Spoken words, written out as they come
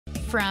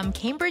From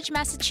Cambridge,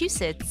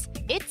 Massachusetts,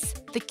 it's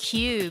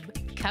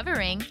theCUBE,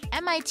 covering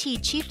MIT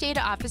Chief Data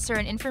Officer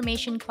and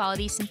Information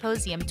Quality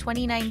Symposium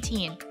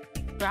 2019.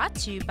 Brought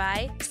to you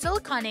by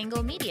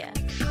SiliconANGLE Media.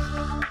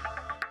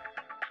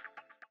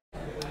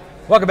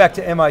 Welcome back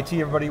to MIT,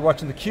 everybody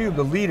watching theCUBE,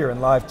 the leader in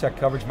live tech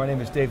coverage. My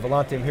name is Dave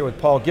Vellante. I'm here with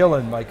Paul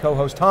Gillin. My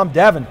co-host Tom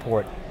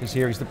Davenport is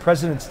here. He's the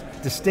President's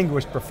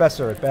Distinguished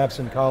Professor at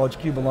Babson College,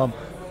 CUBE alum.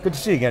 Good to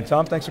see you again,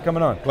 Tom. Thanks for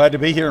coming on. Glad to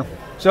be here.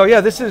 So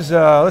yeah, this is,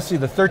 let's see,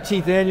 the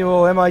 13th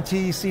annual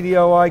MIT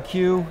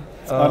CDOIQ.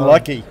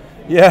 Unlucky.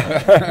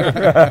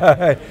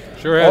 Yeah.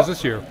 Sure has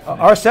this year.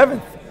 Our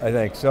 7th, I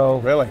think. So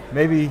really,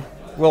 maybe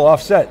we'll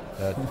offset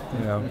that,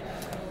 you know.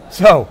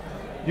 So,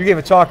 you gave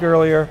a talk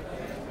earlier.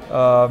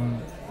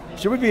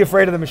 Should we be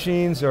afraid of the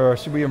machines or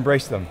should we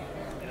embrace them?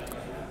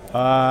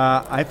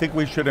 I think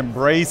we should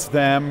embrace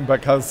them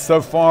because so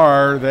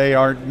far they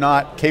are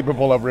not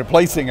capable of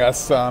replacing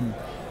us.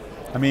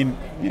 I mean,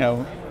 you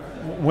know,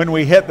 when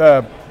we hit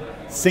the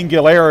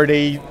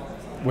singularity,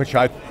 which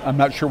I'm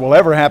not sure will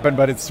ever happen,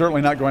 but it's certainly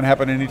not going to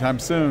happen anytime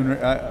soon,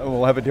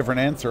 we'll have a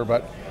different answer.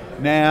 But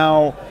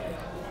now,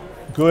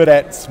 good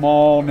at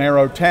small,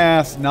 narrow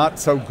tasks, not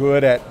so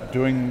good at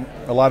doing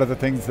a lot of the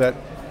things that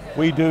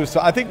we do.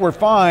 So I think we're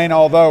fine,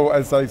 although,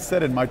 as I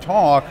said in my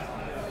talk,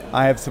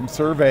 I have some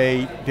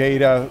survey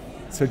data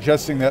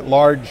suggesting that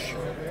large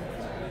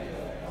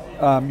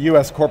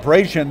US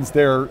corporations,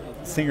 their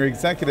senior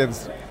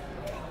executives,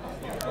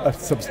 a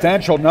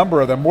substantial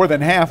number of them, more than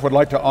half, would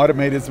like to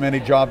automate as many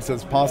jobs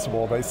as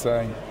possible, they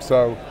say.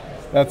 So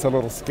that's a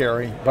little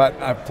scary. But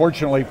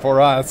fortunately for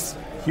us,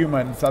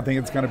 humans, I think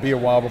it's going to be a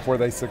while before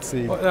they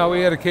succeed. Well, now, we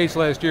had a case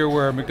last year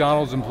where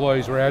McDonald's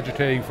employees were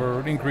agitating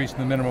for an increase in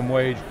the minimum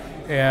wage,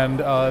 and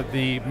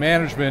the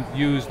management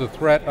used the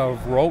threat of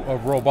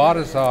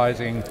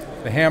roboticizing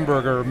the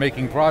hamburger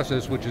making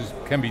process, which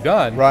can be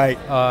done, right?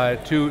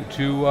 To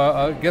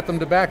get them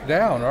to back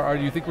down. Or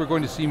do you think we're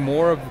going to see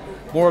more of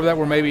that,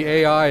 where maybe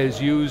AI is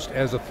used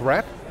as a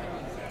threat?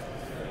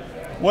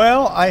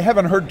 Well, I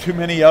haven't heard too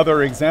many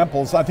other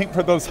examples. I think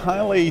for those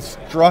highly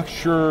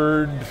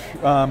structured,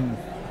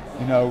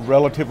 you know,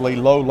 relatively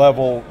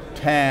low-level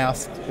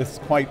tasks, it's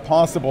quite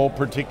possible,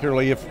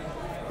 particularly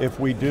if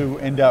we do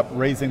end up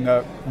raising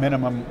the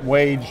minimum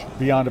wage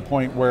beyond a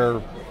point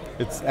where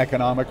it's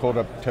economical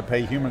to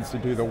pay humans to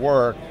do the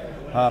work.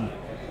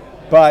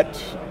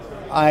 But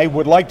I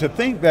would like to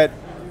think that,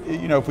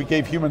 you know, if we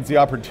gave humans the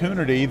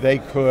opportunity, they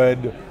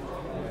could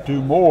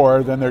do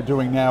more than they're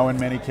doing now in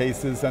many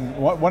cases. And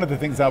one of the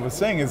things I was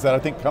saying is that I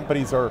think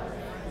companies are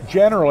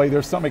generally,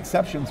 there's some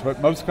exceptions,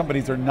 but most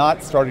companies are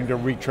not starting to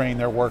retrain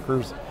their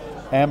workers.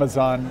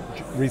 Amazon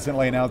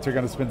recently announced they're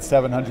going to spend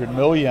 $700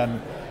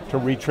 million to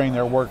retrain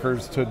their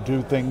workers to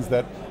do things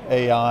that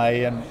AI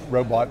and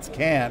robots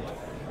can't,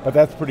 but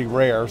that's pretty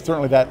rare.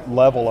 Certainly that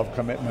level of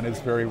commitment is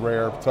very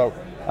rare. So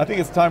I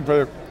think it's time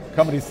for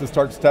companies to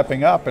start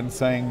stepping up and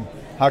saying,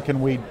 how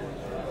can we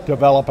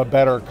develop a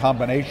better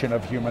combination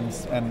of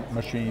humans and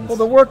machines? Well,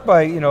 the work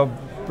by, you know,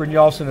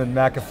 Brynjolfsson and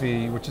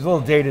McAfee, which is a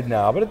little dated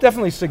now, but it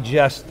definitely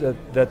suggests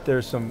that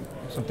there's some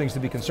things to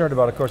be concerned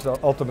about. Of course,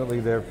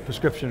 ultimately their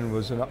prescription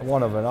was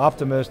one of an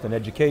optimist and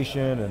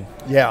education and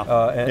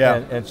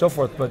and so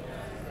forth. But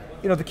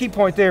you know, the key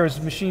point there is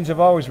machines have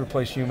always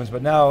replaced humans,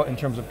 but now in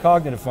terms of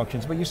cognitive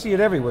functions, but you see it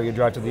everywhere. You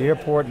drive to the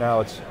airport,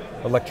 now it's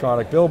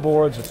electronic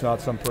billboards, it's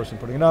not some person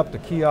putting it up, the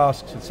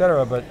kiosks, et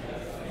cetera. But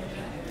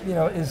you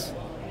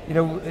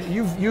know,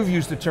 you've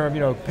used the term,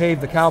 you know,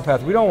 pave the cow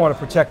path. We don't want to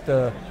protect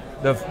the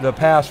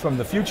past from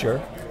the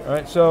future,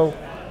 right? So,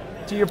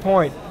 to your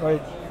point,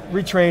 right,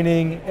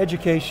 retraining,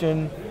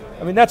 education,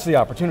 I mean, that's the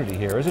opportunity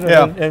here, isn't it?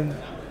 Yeah. And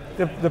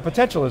the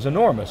potential is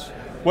enormous.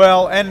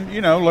 Well, and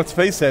you know, let's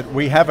face it,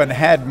 we haven't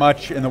had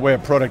much in the way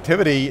of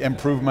productivity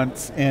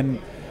improvements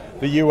in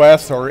the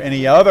US or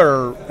any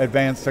other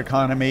advanced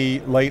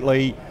economy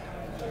lately,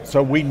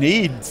 so we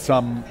need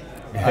some,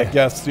 I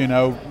guess, you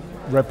know,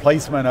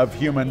 replacement of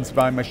humans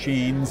by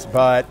machines.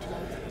 But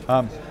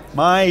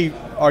my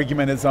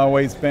argument has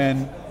always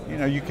been, you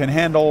know, you can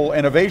handle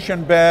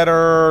innovation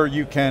better,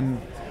 you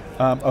can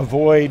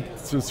avoid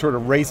the sort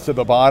of race to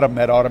the bottom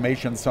that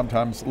automation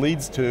sometimes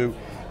leads to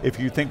if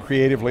you think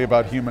creatively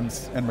about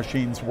humans and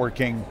machines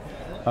working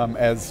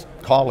as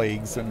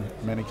colleagues in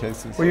many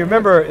cases. Well, you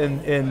remember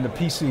in the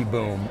PC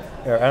boom,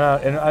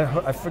 and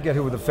I forget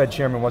who the Fed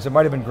chairman was, it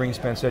might have been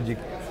Greenspan, said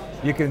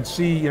you can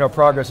see, you know,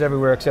 progress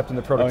everywhere except in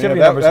the productivity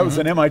numbers. That was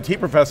an MIT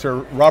professor,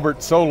 Robert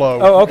Solow.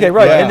 Oh, okay,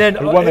 right. Yeah, and then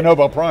who won the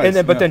Nobel Prize. And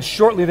then, but then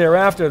shortly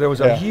thereafter, there was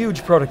a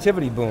huge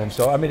productivity boom.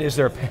 So, I mean, is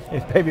there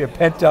maybe a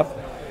pent up?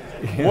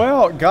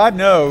 Well, God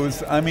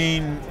knows. I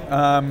mean,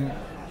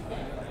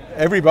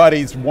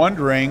 everybody's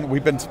wondering.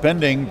 We've been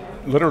spending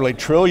literally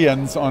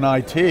trillions on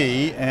IT,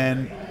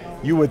 and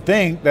you would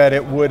think that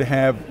it would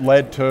have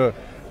led to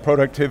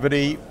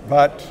productivity,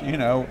 but you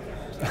know,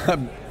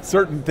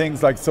 certain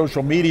things like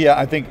social media,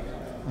 I think,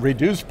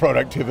 reduce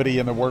productivity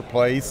in the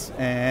workplace,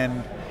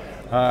 and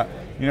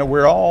you know,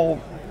 we're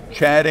all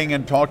chatting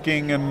and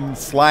talking and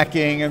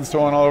slacking and so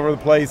on all over the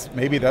place,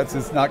 maybe that's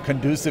just not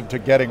conducive to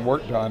getting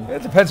work done.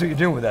 It depends what you're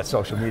doing with that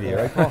social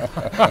media, right, Paul?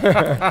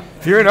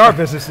 If you're in our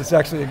business, it's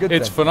actually a good thing.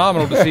 It's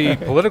phenomenal to see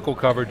political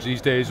coverage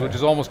these days, which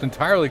is almost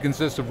entirely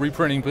consists of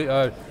reprinting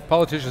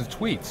politicians'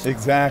 tweets.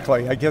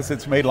 Exactly. I guess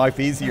it's made life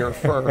easier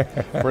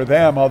for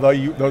them, although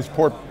those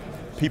poor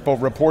people,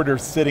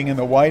 reporters sitting in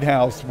the White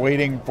House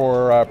waiting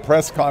for a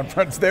press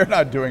conference, they're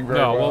not doing very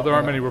well. No, well, there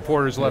aren't many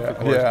reporters left, of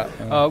course.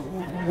 Yeah.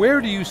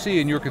 Where do you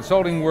see, in your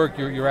consulting work,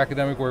 your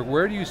academic work,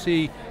 where do you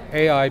see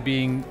AI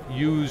being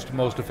used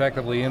most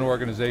effectively in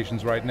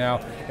organizations right now?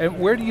 And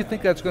where do you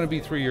think that's going to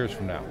be 3 years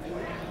from now?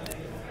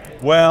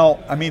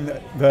 Well, I mean,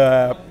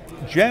 the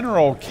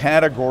general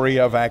category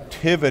of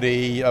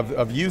activity,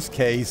 of use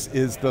case,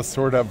 is the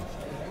sort of,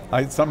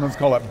 I sometimes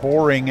call it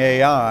boring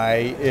AI.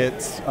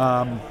 It's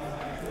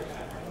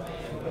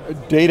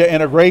data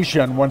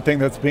integration, one thing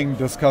that's being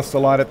discussed a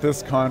lot at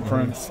this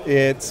conference.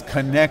 It's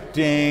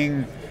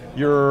connecting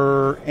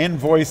your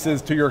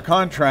invoices to your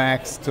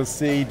contracts to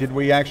see, did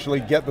we actually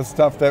get the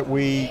stuff that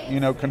we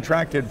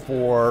contracted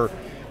for?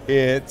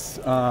 It's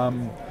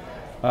doing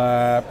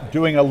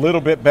a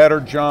little bit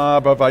better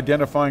job of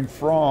identifying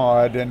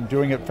fraud and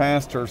doing it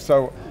faster.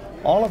 So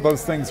all of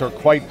those things are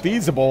quite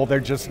feasible,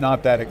 they're just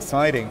not that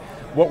exciting.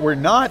 What we're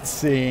not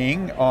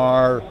seeing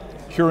are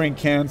curing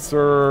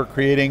cancer,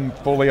 creating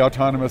fully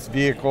autonomous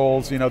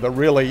vehicles, the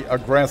really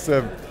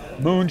aggressive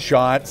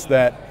moonshots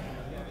that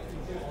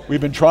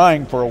we've been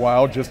trying for a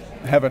while, just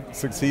haven't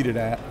succeeded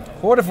at.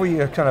 What if we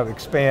kind of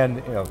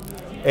expand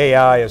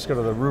AI as kind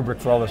of the rubric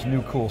for all this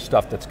new cool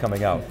stuff that's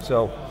coming out?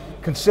 So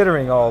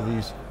considering all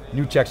these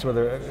new techs,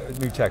 whether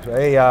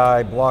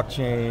AI,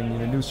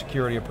 blockchain, new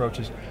security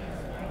approaches,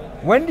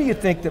 when do you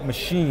think that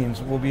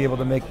machines will be able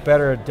to make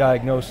better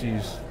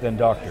diagnoses than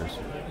doctors?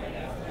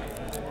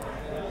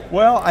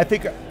 Well, I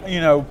think,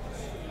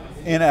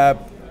 in a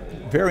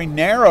very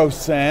narrow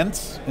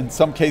sense, in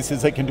some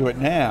cases they can do it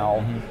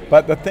now,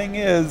 but the thing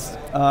is,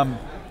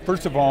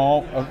 first of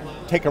all,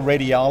 take a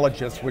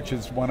radiologist, which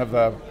is one of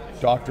the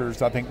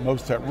doctors I think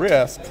most at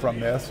risk from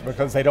this,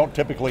 because they don't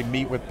typically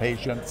meet with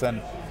patients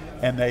and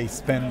they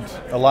spend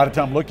a lot of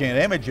time looking at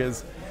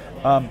images.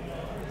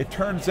 It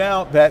turns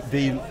out that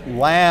the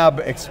lab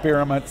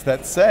experiments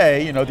that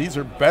say, these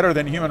are better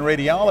than human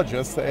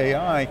radiologists, the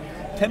AI,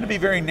 tend to be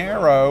very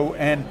narrow,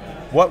 and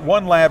what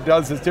one lab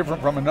does is different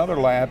from another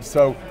lab,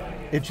 so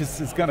it just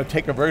is going to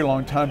take a very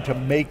long time to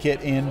make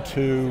it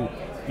into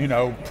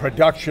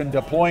production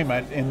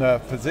deployment in the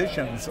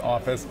physician's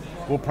office.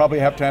 We'll probably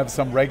have to have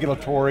some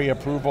regulatory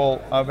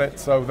approval of it,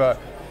 so the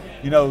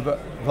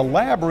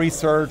lab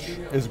research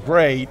is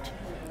great,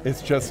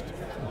 it's just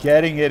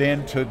getting it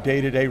into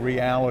day-to-day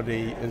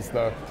reality is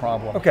the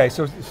problem. Okay,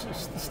 so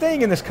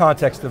staying in this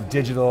context of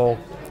digital,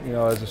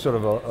 as a sort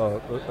of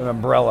an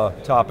umbrella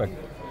topic,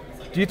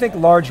 do you think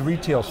large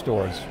retail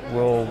stores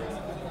will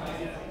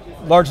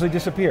largely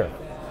disappear?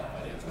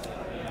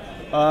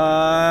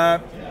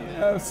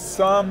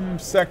 Some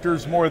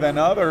sectors more than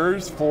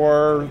others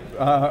for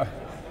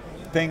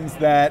things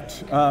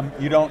that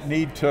you don't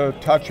need to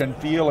touch and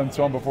feel and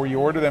so on before you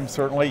order them.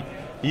 Certainly,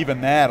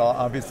 even that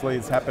obviously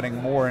is happening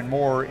more and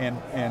more in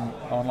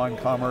online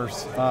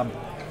commerce.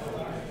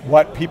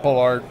 What people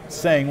are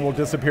saying will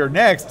disappear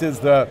next is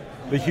the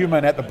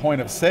human at the point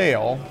of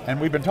sale,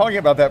 and we've been talking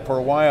about that for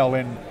a while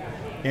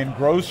in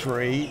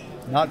grocery,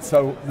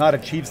 not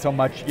achieved so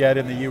much yet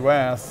in the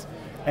US.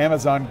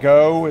 Amazon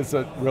Go is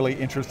a really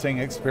interesting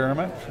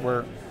experiment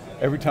where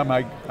every time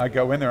I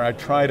go in there, I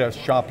try to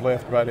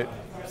shoplift, but it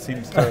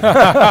seems to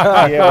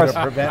be able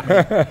to prevent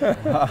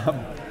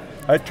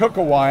me. It took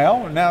a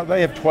while. Now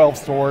they have 12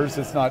 stores.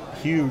 It's not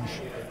huge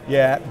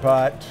yet,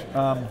 but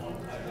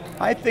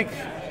I think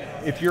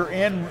if you're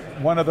in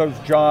one of those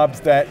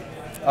jobs that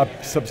a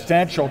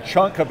substantial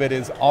chunk of it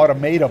is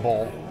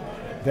automatable,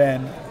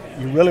 then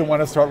you really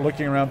want to start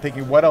looking around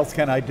thinking, what else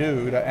can I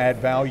do to add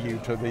value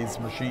to these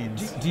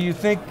machines? Do you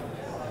think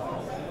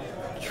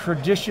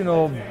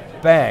traditional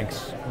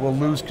banks will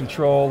lose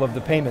control of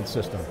the payment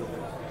system?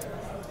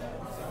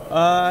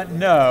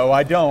 No,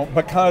 I don't,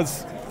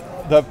 because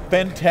the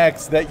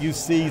fintechs that you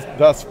see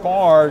thus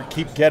far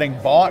keep getting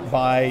bought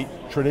by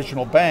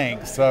traditional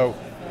banks. So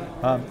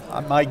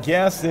my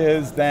guess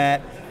is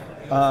that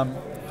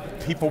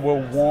people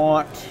will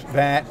want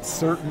that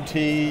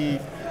certainty.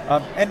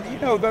 And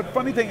the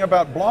funny thing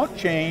about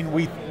blockchain,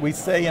 we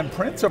say in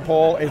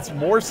principle it's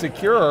more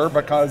secure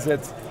because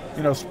it's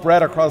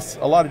spread across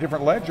a lot of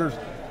different ledgers,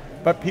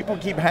 but people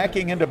keep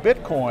hacking into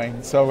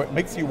Bitcoin, so it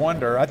makes you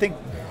wonder. I think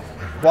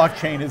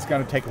blockchain is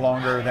going to take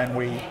longer than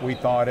we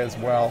thought as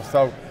well.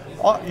 So,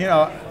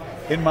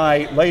 in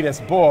my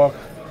latest book,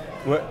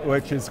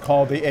 which is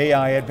called The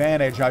AI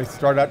Advantage, I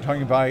start out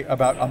talking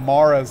about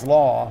Amara's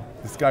Law,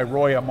 this guy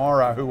Roy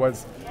Amara, who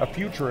was a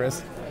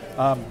futurist,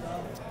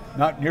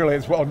 not nearly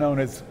as well known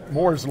as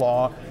Moore's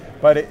Law,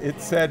 but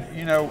it said,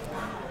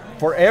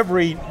 for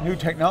every new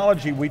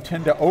technology, we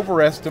tend to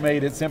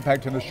overestimate its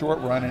impact in the short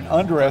run and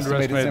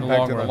underestimate its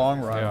impact in the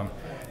long run. Yeah.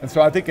 And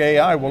so I think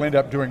AI will end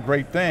up doing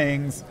great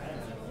things,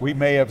 we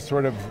may have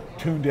sort of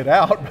tuned it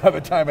out by the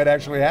time it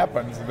actually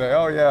happens. And they,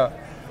 oh yeah,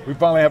 we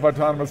finally have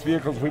autonomous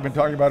vehicles. We've been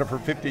talking about it for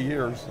 50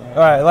 years. All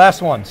right,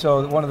 last one.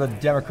 So one of the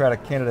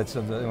Democratic candidates,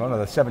 one of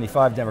the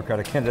 75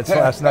 Democratic candidates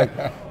last night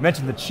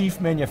mentioned the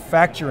chief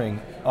manufacturing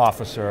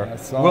officer. I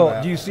saw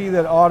that. Do you see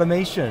that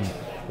automation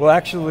will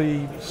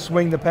actually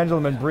swing the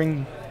pendulum and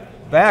bring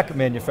back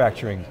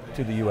manufacturing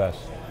to the US?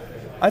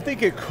 I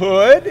think it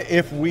could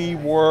if we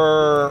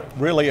were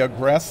really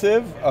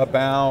aggressive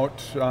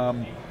about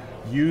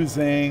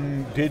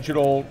using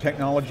digital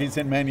technologies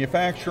in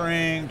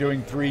manufacturing,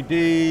 doing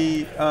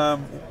 3D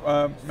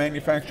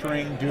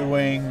manufacturing,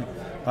 doing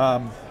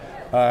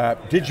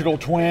digital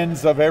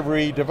twins of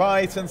every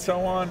device and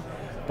so on.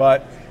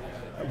 But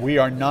we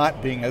are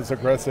not being as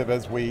aggressive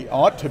as we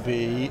ought to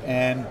be,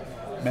 and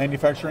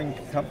manufacturing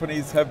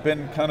companies have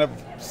been kind of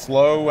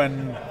slow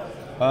and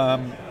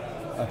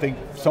I think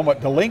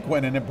somewhat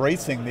delinquent in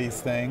embracing these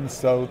things,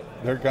 so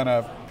they're going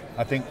to,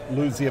 I think,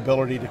 lose the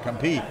ability to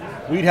compete.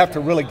 We'd have to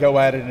really go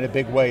at it in a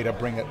big way to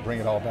bring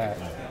it all back.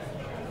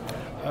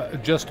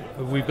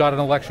 We've got an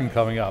election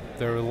coming up.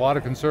 There was a lot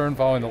of concern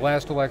following the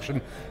last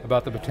election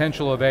about the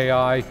potential of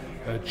AI,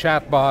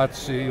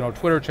 chatbots,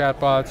 Twitter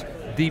chatbots,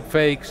 deep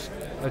fakes,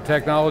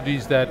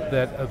 technologies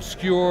that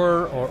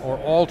obscure or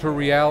alter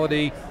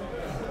reality.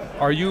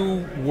 Are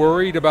you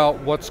worried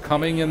about what's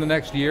coming in the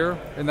next year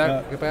in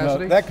that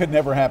capacity? No, that could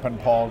never happen,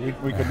 Paul.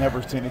 We could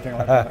never see anything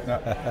like that.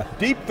 No.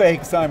 Deep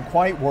fakes I'm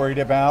quite worried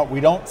about.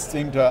 We don't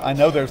seem to, I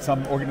know there's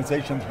some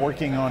organizations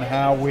working on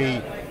how we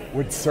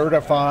would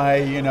certify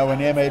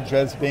an image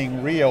as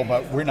being real,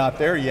 but we're not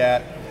there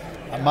yet.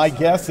 My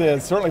guess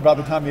is certainly by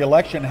the time the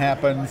election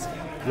happens,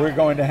 we're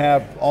going to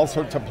have all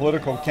sorts of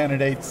political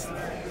candidates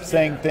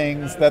saying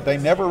things that they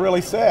never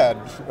really said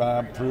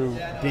through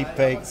deep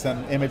fakes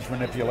and image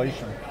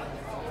manipulation.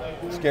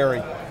 Scary.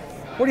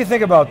 What do you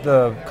think about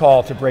the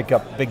call to break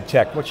up big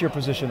tech? What's your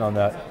position on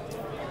that?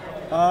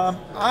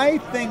 I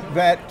think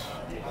that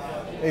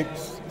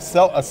it's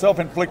a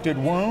self-inflicted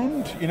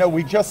wound.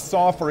 We just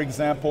saw, for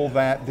example,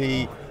 that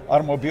the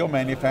automobile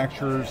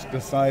manufacturers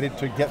decided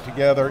to get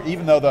together,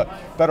 even though the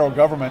federal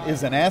government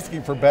isn't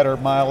asking for better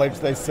mileage,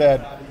 they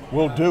said,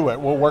 we'll do it.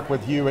 We'll work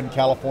with you in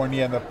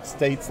California and the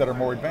states that are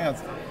more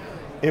advanced.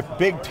 If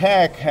big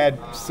tech had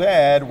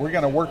said, we're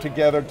going to work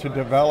together to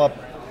develop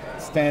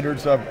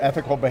standards of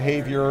ethical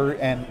behavior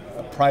and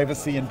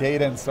privacy and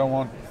data and so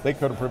on, they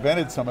could have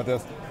prevented some of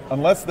this.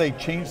 Unless they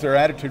change their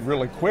attitude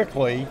really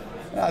quickly,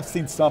 I've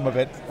seen some of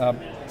it.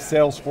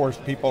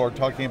 Salesforce people are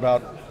talking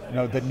about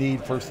the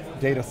need for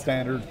data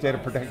standards, data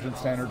protection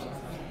standards.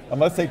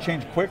 Unless they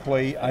change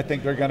quickly, I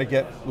think they're going to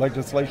get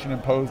legislation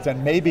imposed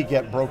and maybe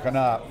get broken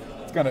up.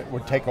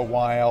 Would take a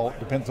while,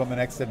 depends on the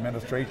next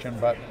administration,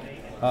 but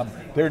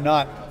they're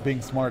not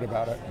being smart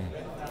about it.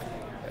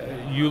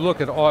 You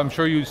look at, I'm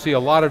sure you see a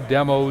lot of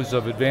demos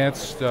of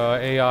advanced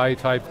AI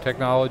type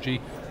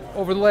technology.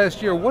 Over the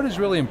last year, what has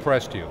really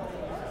impressed you?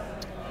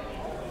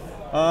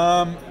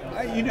 I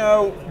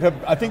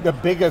think the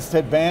biggest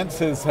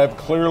advances have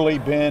clearly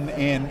been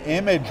in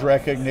image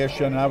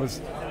recognition. I was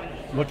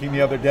looking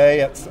the other day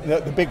at,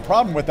 the big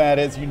problem with that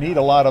is you need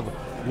a lot of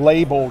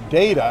labeled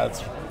data. It's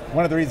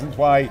one of the reasons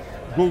why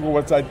Google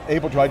was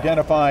able to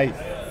identify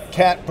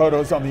cat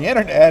photos on the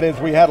internet is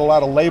we had a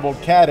lot of labeled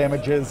cat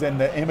images in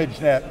the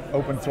ImageNet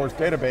open source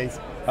database.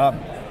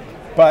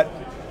 But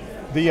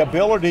the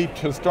ability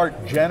to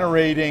start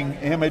generating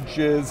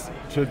images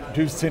to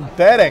do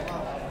synthetic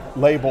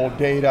labeled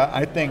data,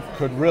 I think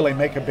could really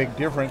make a big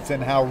difference in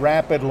how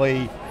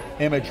rapidly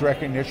image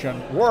recognition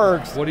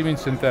works. What do you mean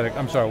synthetic?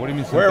 I'm sorry, what do you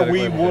mean synthetic? Where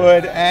we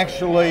would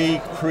actually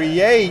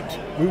create,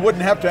 we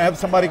wouldn't have to have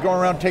somebody going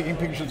around taking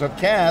pictures of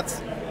cats.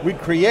 We'd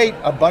create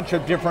a bunch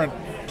of different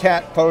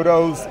cat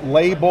photos,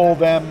 label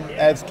them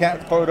as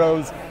cat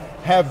photos,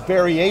 have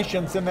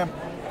variations in them.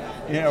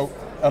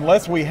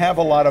 Unless we have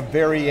a lot of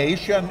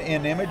variation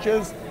in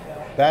images,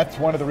 that's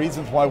one of the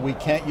reasons why we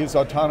can't use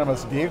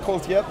autonomous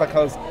vehicles yet,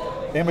 because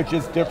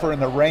images differ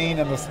in the rain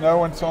and the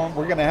snow and so on.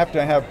 We're going to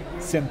have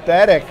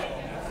synthetic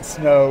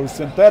snow,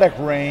 synthetic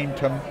rain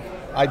to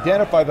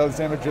identify those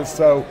images,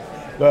 so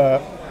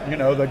the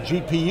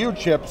GPU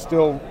chip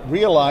still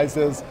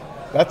realizes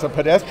that's a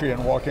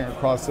pedestrian walking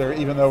across there,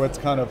 even though it's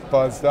kind of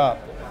fuzzed up.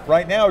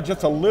 Right now,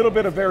 just a little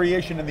bit of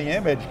variation in the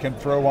image can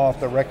throw off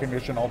the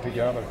recognition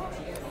altogether.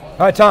 All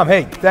right, Tom,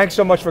 hey, thanks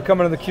so much for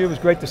coming to theCUBE.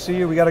 It's great to see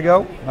you. We got to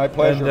go. My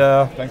pleasure.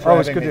 And, thanks for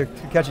having me. Always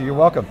good to catch you. You're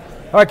welcome.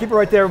 All right, keep it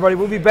right there, everybody.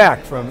 We'll be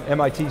back from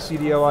MIT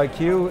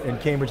CDOIQ in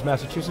Cambridge,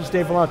 Massachusetts.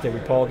 Dave Vellante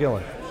with Paul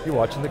Gillin. You're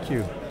watching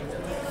theCUBE.